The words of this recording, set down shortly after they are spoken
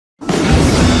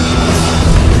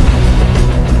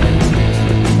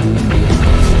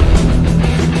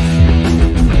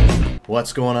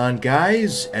What's going on,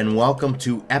 guys? And welcome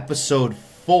to episode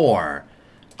 4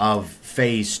 of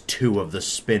phase 2 of the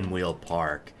Spinwheel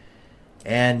Park.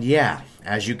 And yeah,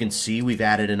 as you can see, we've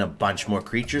added in a bunch more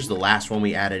creatures. The last one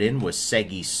we added in was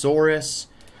Stegosaurus.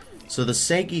 So the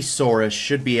Stegosaurus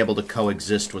should be able to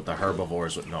coexist with the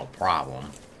herbivores with no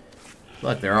problem.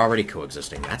 Look, they're already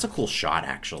coexisting. That's a cool shot,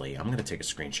 actually. I'm going to take a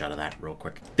screenshot of that real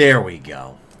quick. There we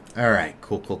go. Alright,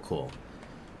 cool.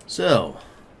 So,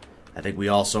 I think we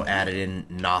also added in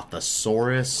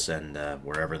Nothosaurus and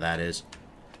wherever that is.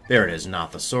 There it is,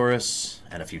 Nothosaurus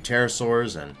and a few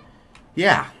pterosaurs. And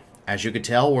yeah, as you can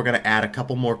tell, we're going to add a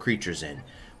couple more creatures in.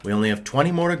 We only have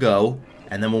 20 more to go,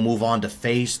 and then we'll move on to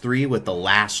phase 3 with the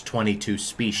last 22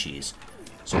 species.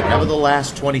 So whatever the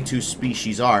last 22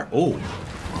 species are... Oh!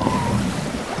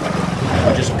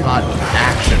 I just caught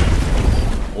action.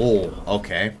 Oh,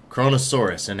 okay.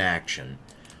 Kronosaurus in action.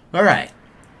 Alright.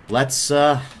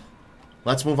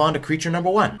 Let's move on to creature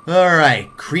number 1.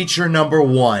 Alright, creature number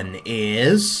 1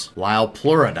 is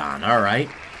Liopleurodon. Alright,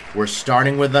 we're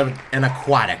starting with an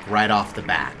aquatic right off the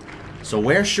bat. So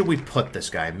where should we put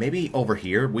this guy? Maybe over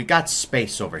here? We got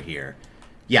space over here.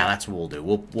 Yeah, that's what we'll do.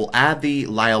 We'll add the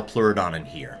Liopleurodon in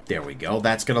here. There we go.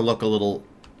 That's going to look a little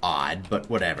odd, but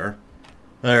whatever.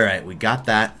 Alright, we got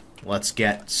that. Let's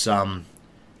get some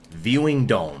viewing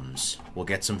domes. We'll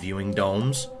get some viewing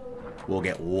domes. We'll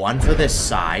get one for this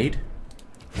side,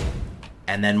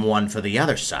 and then one for the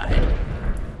other side.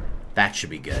 That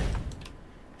should be good.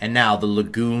 And now the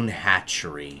lagoon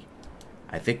hatchery.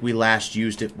 I think we last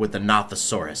used it with the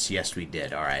Nothosaurus. Yes, we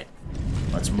did. Alright.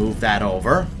 Let's move that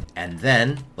over. And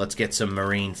then, let's get some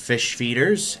marine fish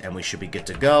feeders, and we should be good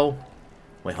to go.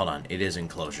 Wait, hold on. It is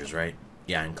enclosures, right?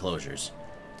 Yeah, enclosures.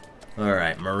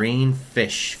 Alright, marine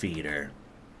fish feeder.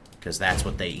 Because that's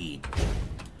what they eat.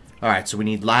 Alright, so we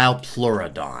need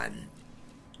Liopleurodon.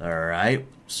 Alright,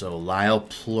 so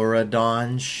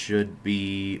Liopleurodon should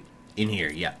be in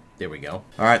here. Yep, there we go.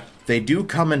 Alright, they do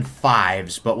come in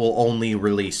 5s, but we'll only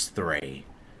release 3.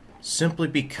 Simply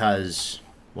because...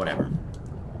 whatever.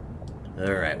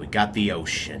 Alright, we got the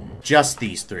ocean. Just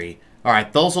these 3.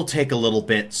 Alright, those will take a little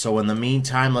bit, so in the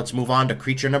meantime, let's move on to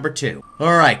creature number 2.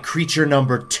 Alright, creature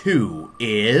number 2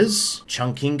 is...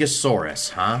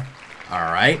 Chunkingosaurus, huh?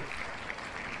 Alright.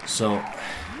 So,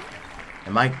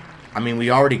 I mean,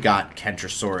 we already got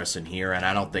Kentrosaurus in here, and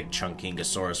I don't think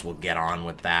Chunkingosaurus will get on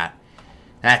with that.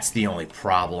 That's the only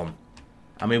problem.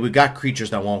 I mean, we've got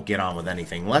creatures that won't get on with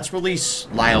anything. Let's release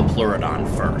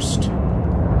Liopleurodon first.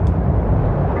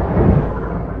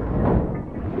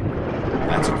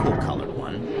 That's a cool colored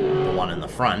one. The one in the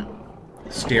front,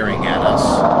 staring at us.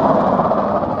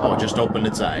 Oh, it just opened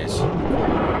its eyes.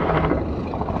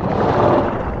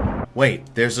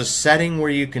 Wait, there's a setting where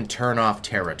you can turn off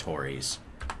territories.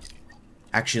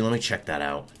 Actually, let me check that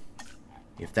out.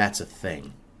 If that's a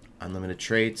thing. Unlimited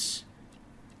traits.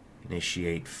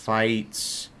 Initiate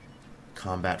fights.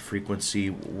 Combat frequency.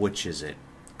 Which is it?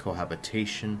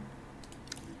 Cohabitation.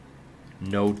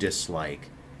 No dislike.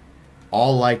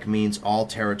 All like means all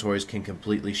territories can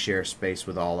completely share space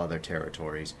with all other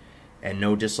territories. And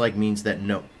no dislike means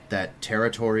that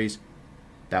territories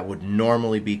that would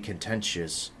normally be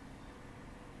contentious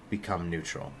become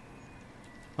neutral.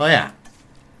 Oh yeah,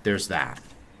 there's that.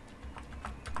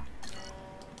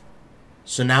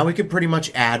 So now we can pretty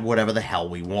much add whatever the hell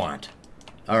we want.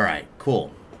 Alright,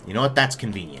 cool. You know what? That's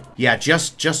convenient. Yeah,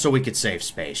 just so we could save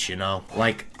space, you know?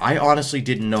 Like, I honestly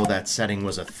didn't know that setting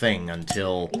was a thing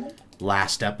until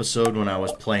last episode when I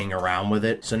was playing around with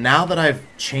it. So now that I've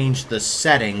changed the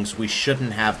settings, we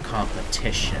shouldn't have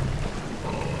competition.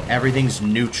 Everything's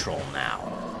neutral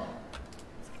now.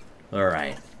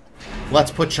 Alright. Let's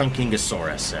put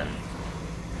Chunkingosaurus in.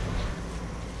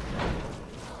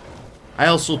 I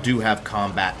also do have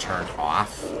combat turned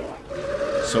off,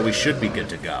 so we should be good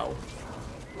to go.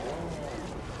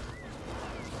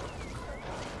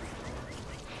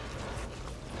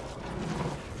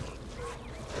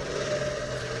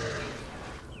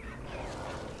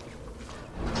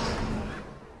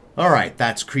 Alright,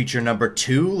 that's creature number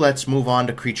 2. Let's move on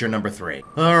to creature number 3.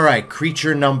 Alright,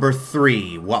 creature number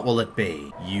 3. What will it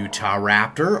be?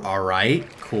 Utahraptor. Alright,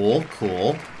 cool.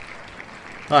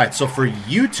 Alright, so for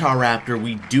Utahraptor,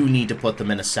 we do need to put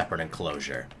them in a separate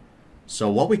enclosure. So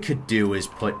what we could do is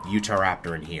put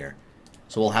Utahraptor in here.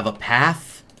 So we'll have a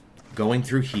path going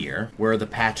through here, where the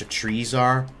patch of trees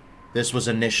are. This was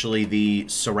initially the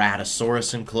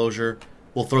Ceratosaurus enclosure.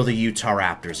 We'll throw the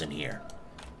Utahraptors in here.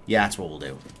 Yeah, that's what we'll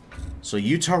do. So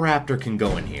Utahraptor can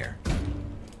go in here.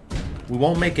 We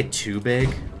won't make it too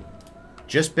big.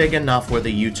 Just big enough where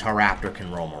the Utahraptor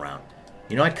can roam around.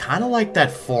 You know, I kind of like that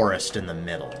forest in the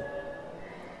middle.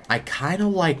 I kind of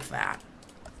like that.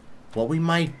 What we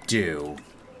might do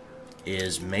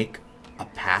is make a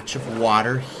patch of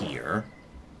water here,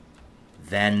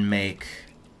 then make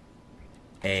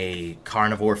a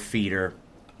carnivore feeder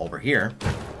over here,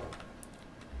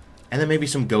 and then maybe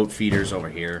some goat feeders over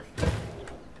here.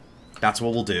 That's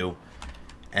what we'll do.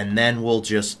 And then we'll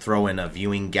just throw in a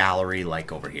viewing gallery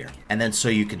like over here. And then so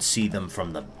you can see them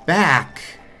from the back,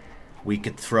 we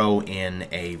could throw in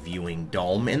a viewing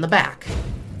dome in the back.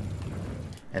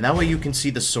 And that way you can see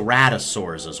the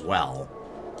Ceratosaurs as well,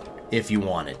 if you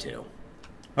wanted to.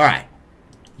 Alright,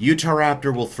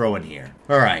 Utahraptor we'll throw in here.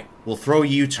 Alright, we'll throw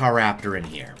Utahraptor in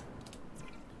here.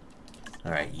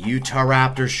 Alright,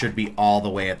 Utahraptor should be all the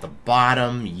way at the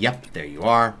bottom. Yep, there you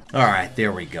are. Alright,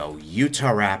 there we go.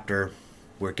 Utahraptor,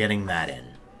 we're getting that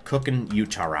in. Cooking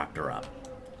Utahraptor up.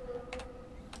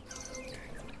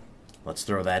 Let's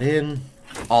throw that in.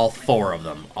 All four of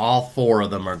them. All four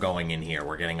of them are going in here.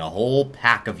 We're getting a whole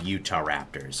pack of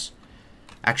Utahraptors.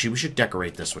 Actually, we should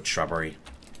decorate this with shrubbery.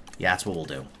 Yeah, that's what we'll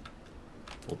do.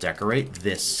 We'll decorate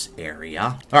this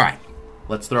area. Alright,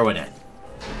 let's throw it in.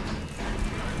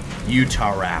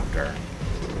 Utahraptor.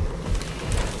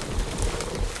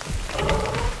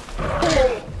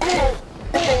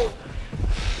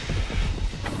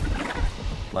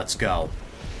 Let's go.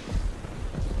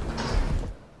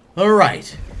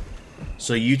 Alright.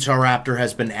 So Utahraptor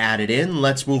has been added in.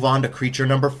 Let's move on to creature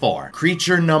number 4.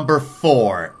 Creature number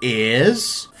 4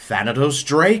 is Thanatos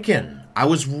Draken. I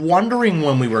was wondering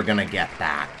when we were going to get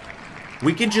that.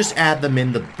 We can just add them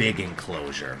in the big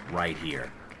enclosure right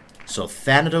here. So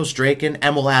Thanatos Draken,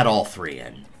 and we'll add all 3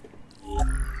 in.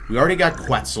 We already got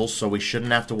Quetzal, so we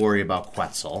shouldn't have to worry about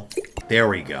Quetzal. There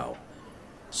we go.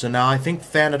 So now I think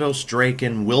Thanatos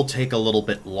Draken will take a little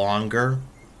bit longer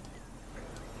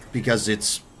because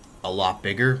it's a lot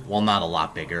bigger. Well, not a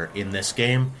lot bigger in this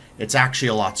game. It's actually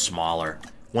a lot smaller.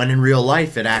 When in real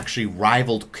life, it actually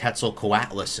rivaled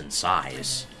Quetzalcoatlus in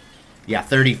size. Yeah,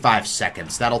 35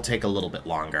 seconds. That'll take a little bit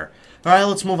longer. Alright,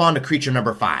 let's move on to creature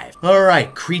number 5.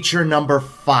 Alright, creature number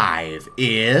 5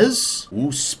 is... Ooh,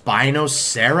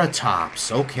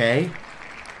 Spinoceratops. Okay.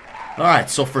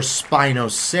 Alright, so for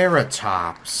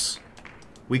Spinoceratops,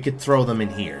 we could throw them in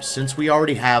here. Since we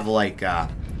already have, like,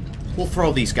 we'll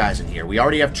throw these guys in here. We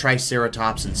already have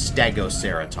Triceratops and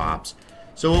Stegoceratops,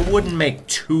 so it wouldn't make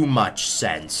too much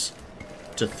sense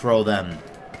to throw them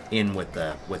in with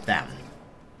them.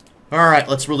 Alright,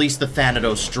 let's release the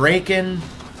Thanatos Draken.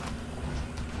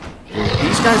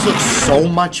 These guys look so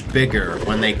much bigger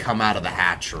when they come out of the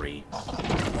hatchery.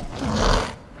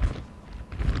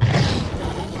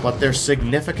 But they're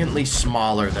significantly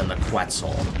smaller than the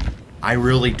Quetzal. I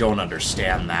really don't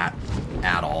understand that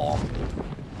at all.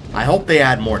 I hope they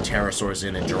add more pterosaurs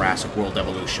in Jurassic World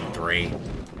Evolution 3.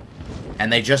 And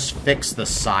they just fix the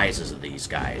sizes of these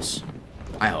guys.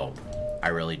 I hope. I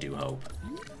really do hope.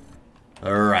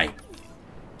 Alright.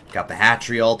 Got the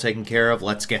hatchery all taken care of.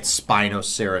 Let's get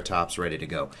Spinoceratops ready to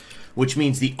go. Which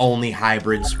means the only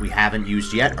hybrids we haven't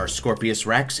used yet are Scorpius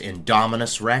Rex,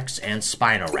 Indominus Rex, and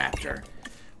Spinoraptor.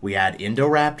 We had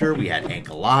Indoraptor, we had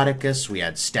Ankylodicus, we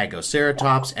had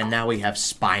Stegoceratops, and now we have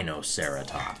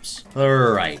Spinoceratops.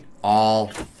 Alright, all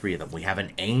 3 of them. We have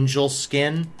an angel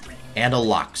skin and a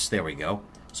Lux. There we go.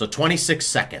 So 26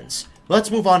 seconds. Let's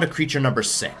move on to creature number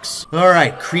 6.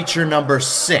 Alright, creature number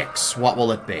 6. What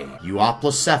will it be?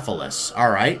 Euoplocephalus.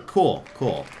 Alright, cool,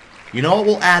 cool. You know what?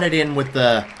 We'll add it in with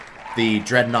the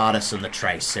Dreadnoughtus and the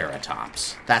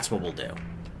Triceratops. That's what we'll do.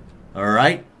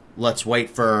 Alright, let's wait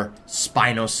for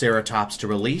Spinoceratops to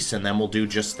release, and then we'll do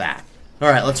just that.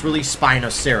 Alright, let's release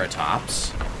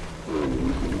Spinoceratops.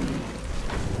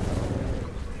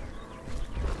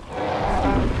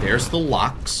 There's the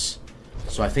Lux.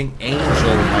 So I think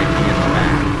Angel might be in the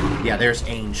back. Yeah, there's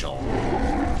Angel.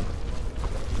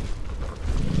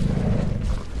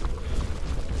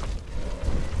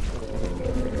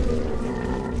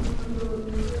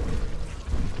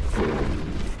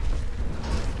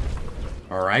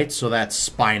 Alright, so that's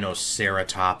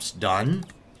Spinoceratops done.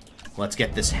 Let's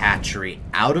get this hatchery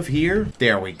out of here.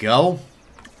 There we go.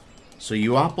 So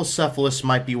Euoplocephalus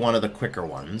might be one of the quicker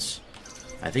ones.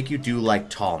 I think you do like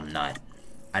tall nut.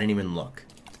 I didn't even look.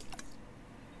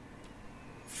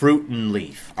 Fruit and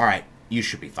leaf. Alright, you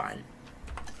should be fine.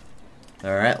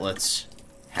 Alright, let's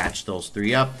hatch those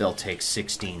 3 up. They'll take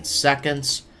 16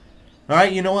 seconds.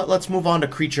 Alright, you know what? Let's move on to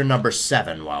creature number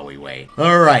 7 while we wait.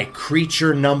 Alright,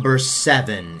 creature number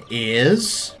 7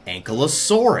 is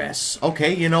Ankylosaurus.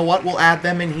 Okay, you know what? We'll add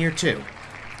them in here too.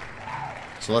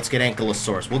 So let's get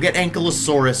Ankylosaurus. We'll get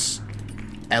Ankylosaurus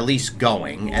at least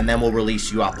going, and then we'll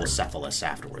release Euoplocephalus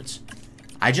afterwards.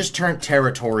 I just turned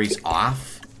territories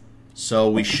off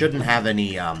So we shouldn't have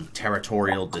any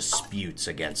territorial disputes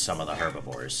against some of the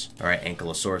herbivores. Alright,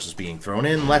 Ankylosaurus is being thrown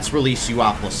in. Let's release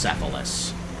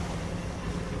Euoplocephalus.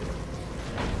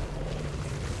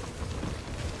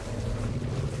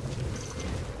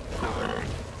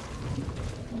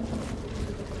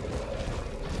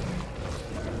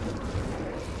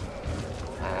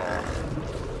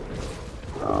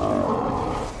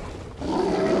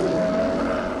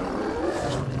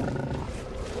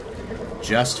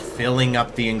 Just filling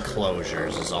up the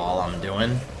enclosures is all I'm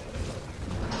doing.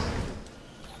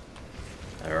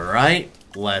 Alright,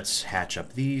 let's hatch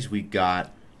up these. We don't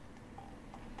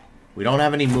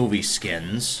have any movie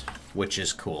skins, which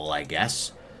is cool, I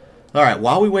guess. Alright,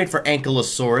 while we wait for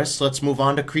Ankylosaurus, let's move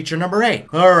on to creature number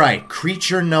 8. Alright,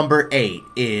 creature number 8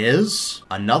 is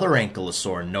another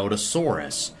Ankylosaur,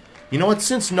 Nodosaurus. You know what,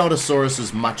 since Nodosaurus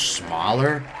is much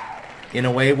smaller, in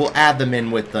a way, we'll add them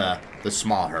in with the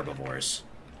small herbivores.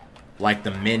 Like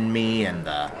the Minmi and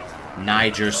the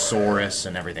Nigersaurus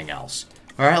and everything else.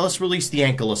 Alright, let's release the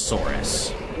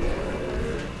Ankylosaurus.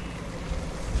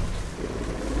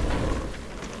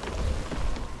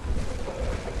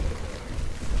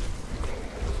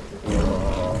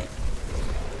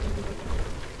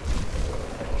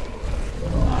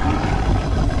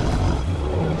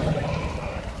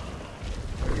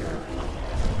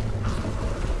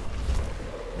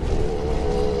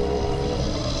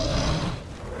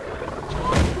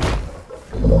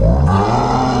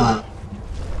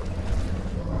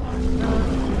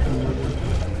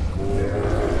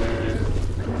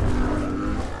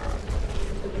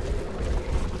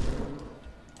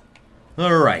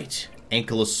 Alright,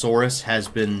 Ankylosaurus has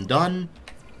been done.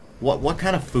 What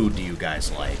kind of food do you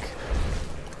guys like?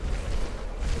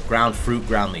 Ground fruit,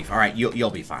 ground leaf. Alright,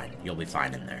 you'll be fine. You'll be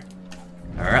fine in there.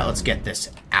 Alright, let's get this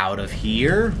out of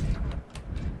here.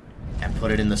 And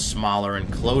put it in the smaller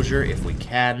enclosure if we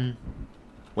can.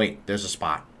 Wait, there's a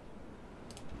spot.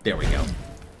 There we go.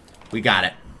 We got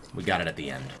it. We got it at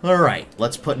the end. Alright,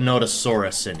 let's put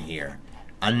Nodosaurus in here.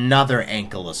 Another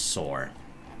Ankylosaur.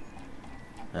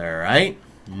 Alright,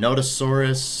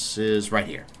 Nodosaurus is right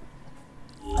here.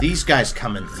 These guys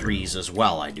come in threes as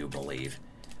well, I do believe.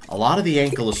 A lot of the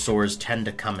Ankylosaurs tend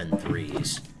to come in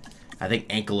threes. I think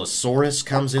Ankylosaurus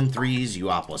comes in threes,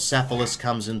 Euoplocephalus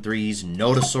comes in threes,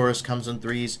 Nodosaurus comes in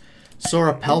threes,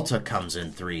 Sauropelta comes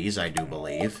in threes, I do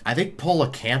believe. I think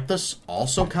Polacanthus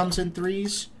also comes in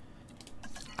threes.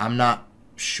 I'm not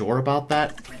sure about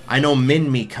that. I know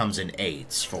Minmi comes in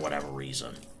eights for whatever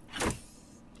reason.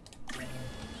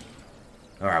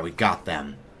 Alright, we got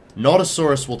them.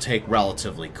 Nodosaurus will take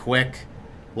relatively quick.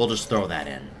 We'll just throw that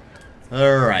in.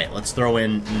 Alright, let's throw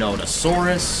in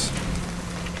Nodosaurus.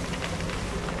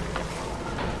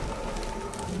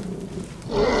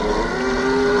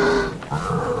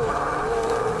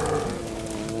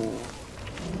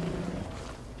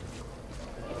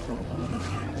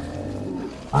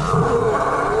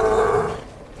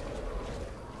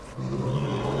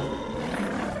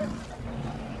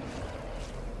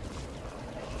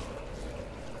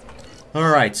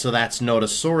 Alright, so that's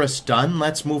Nodosaurus done.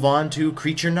 Let's move on to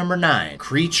creature number 9.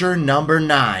 Creature number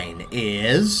 9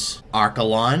 is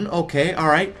Archelon. Okay,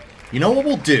 alright. You know what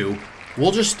we'll do?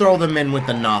 We'll just throw them in with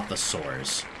the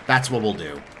Nothosaurs. That's what we'll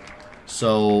do.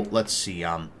 So, let's see,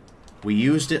 we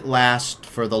used it last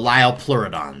for the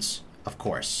Lyopleurodons, of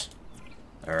course.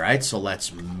 Alright, so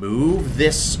let's move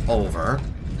this over,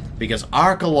 because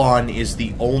Archelon is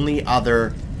the only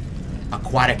other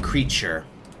aquatic creature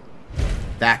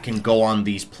that can go on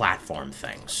these platform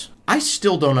things. I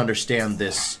still don't understand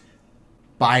this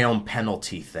biome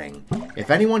penalty thing. If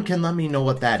anyone can let me know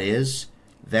what that is,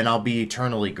 then I'll be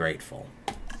eternally grateful.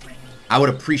 I would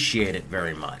appreciate it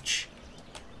very much.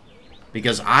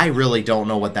 Because I really don't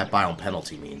know what that biome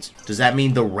penalty means. Does that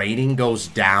mean the rating goes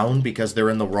down because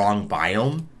they're in the wrong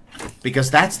biome?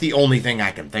 Because that's the only thing I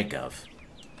can think of.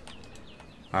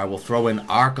 Alright, we'll throw in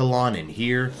Archelon in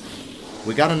here.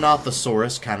 We got a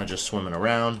Nothosaurus kind of just swimming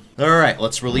around. Alright,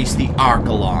 let's release the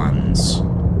Archelons.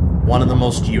 One of the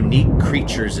most unique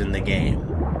creatures in the game.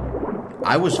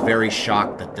 I was very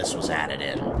shocked that this was added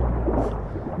in.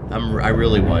 I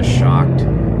really was shocked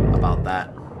about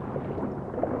that.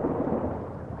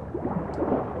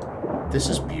 This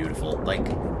is beautiful.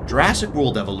 Like, Jurassic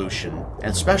World Evolution,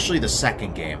 especially the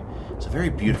second game, it's a very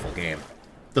beautiful game.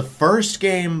 The first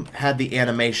game had the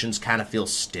animations kind of feel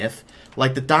stiff.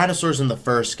 Like the dinosaurs in the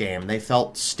first game, they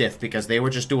felt stiff because they were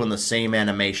just doing the same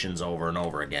animations over and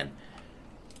over again.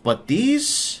 But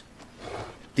these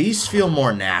feel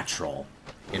more natural,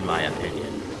 in my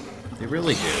opinion. They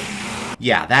really do.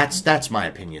 Yeah, that's my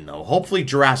opinion, though. Hopefully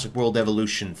Jurassic World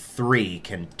Evolution 3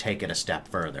 can take it a step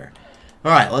further.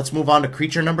 Alright, let's move on to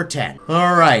creature number 10.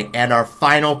 Alright, and our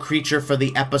final creature for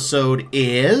the episode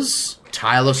is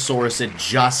Tylosaurus. It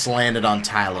just landed on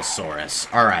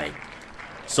Tylosaurus. Alright,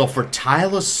 so for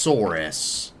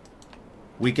Tylosaurus,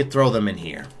 we could throw them in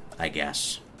here, I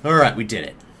guess. Alright, we did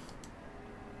it.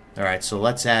 Alright, so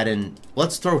let's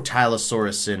throw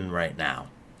Tylosaurus in right now.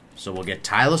 So we'll get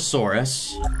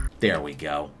Tylosaurus. There we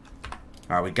go.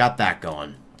 Alright, we got that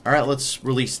going. Alright, let's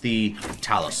release the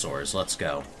Tylosaurs. Let's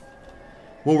go.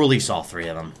 We'll release all 3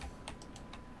 of them.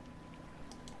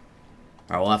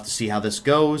 Alright, we'll have to see how this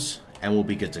goes, and we'll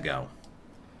be good to go.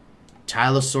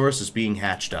 Tylosaurus is being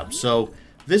hatched up. So,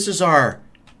 this is our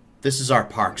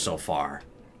park so far.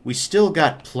 We still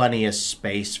got plenty of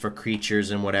space for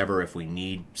creatures and whatever if we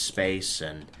need space,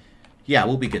 and yeah,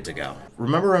 we'll be good to go.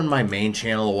 Remember on my main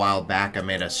channel a while back I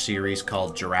made a series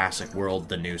called Jurassic World: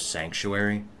 The New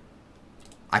Sanctuary?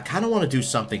 I kind of want to do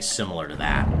something similar to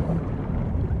that.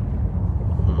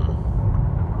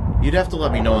 You'd have to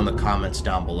let me know in the comments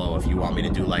down below if you want me to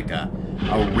do like a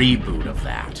reboot of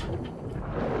that.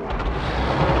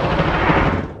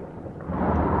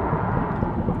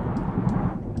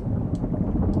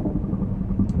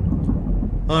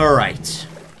 Alright,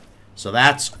 so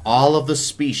that's all of the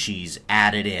species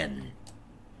added in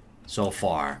so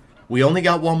far. We only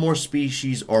got one more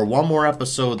species, or one more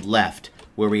episode left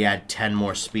where we add 10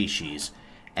 more species.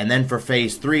 And then for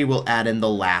Phase 3, we'll add in the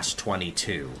last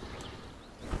 22.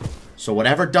 So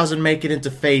whatever doesn't make it into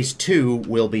Phase 2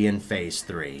 will be in Phase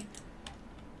 3.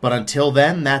 But until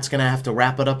then, that's going to have to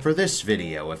wrap it up for this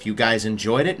video. If you guys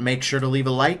enjoyed it, make sure to leave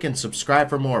a like and subscribe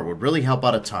for more. It would really help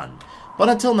out a ton. But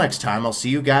until next time, I'll see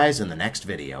you guys in the next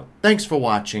video. Thanks for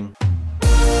watching.